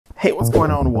Hey, what's going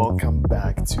on? Welcome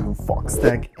back to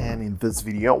Foxtecc, and in this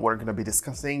video we're going to be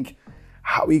discussing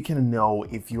how you can know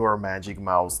if your Magic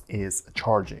Mouse is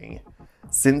charging.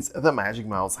 Since the Magic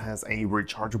Mouse has a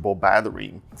rechargeable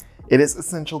battery, it is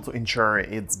essential to ensure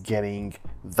it's getting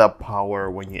the power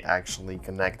when you actually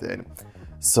connect it.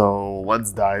 So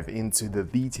let's dive into the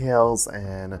details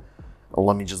and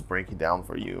let me just break it down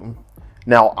for you.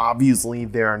 Now, obviously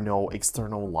there are no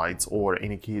external lights or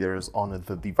indicators on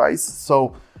the device,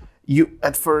 so you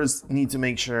at first need to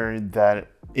make sure that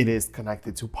it is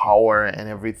connected to power and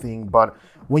everything. But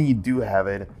when you do have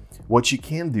it, what you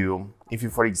can do, if you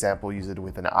for example use it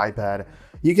with an iPad,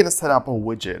 you can set up a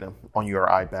widget on your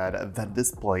iPad that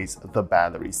displays the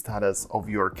battery status of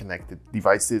your connected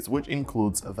devices, which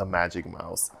includes the Magic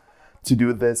Mouse. To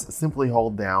do this, simply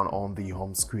hold down on the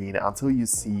home screen until you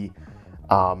see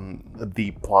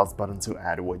the plus button to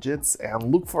add widgets,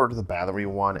 and look for the battery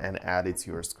one and add it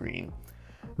to your screen.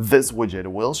 This widget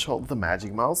will show the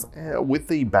Magic Mouse with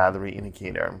the battery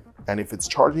indicator, and if it's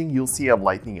charging, you'll see a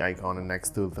lightning icon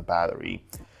next to the battery,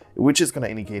 which is going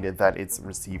to indicate that it's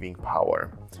receiving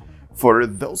power. For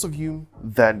those of you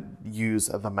that use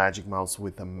the Magic Mouse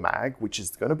with a Mac, which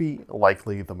is going to be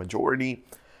likely the majority,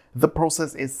 the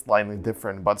process is slightly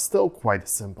different but still quite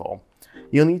simple.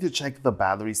 You'll need to check the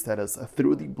battery status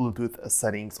through the Bluetooth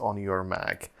settings on your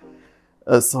Mac.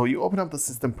 So you open up the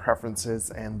system preferences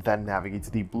and then navigate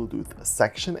to the Bluetooth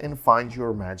section and find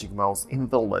your Magic Mouse in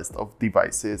the list of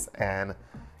devices and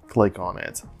click on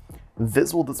it.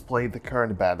 This will display the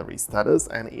current battery status,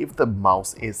 and if the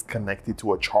mouse is connected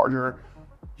to a charger,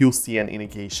 you'll see an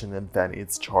indication that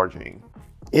it's charging.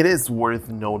 It is worth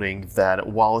noting that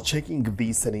while checking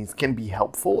these settings can be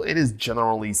helpful, it is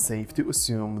generally safe to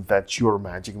assume that your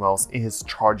Magic Mouse is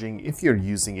charging if you're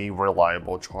using a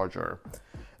reliable charger.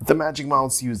 The Magic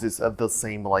Mouse uses the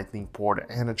same lightning port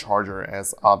and a charger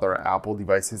as other Apple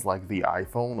devices like the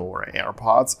iPhone or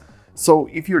AirPods, so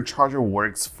if your charger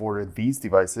works for these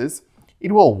devices,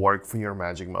 it will work for your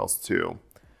Magic Mouse too.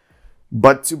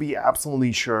 But to be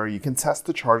absolutely sure, you can test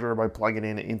the charger by plugging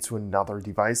it into another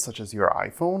device such as your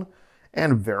iPhone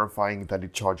and verifying that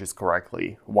it charges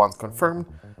correctly. Once confirmed,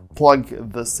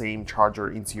 plug the same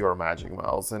charger into your Magic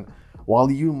Mouse, and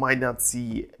while you might not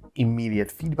see immediate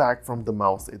feedback from the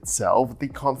mouse itself, the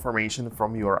confirmation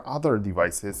from your other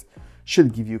devices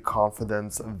should give you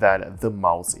confidence that the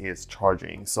mouse is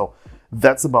charging. So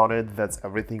that's about it. That's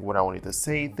everything what I wanted to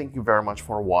say. Thank you very much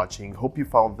for watching. Hope you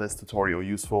found this tutorial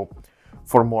useful.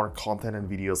 For more content and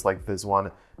videos like this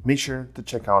one, make sure to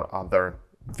check out other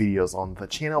videos on the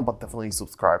channel, but definitely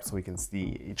subscribe so we can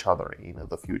see each other in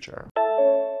the future.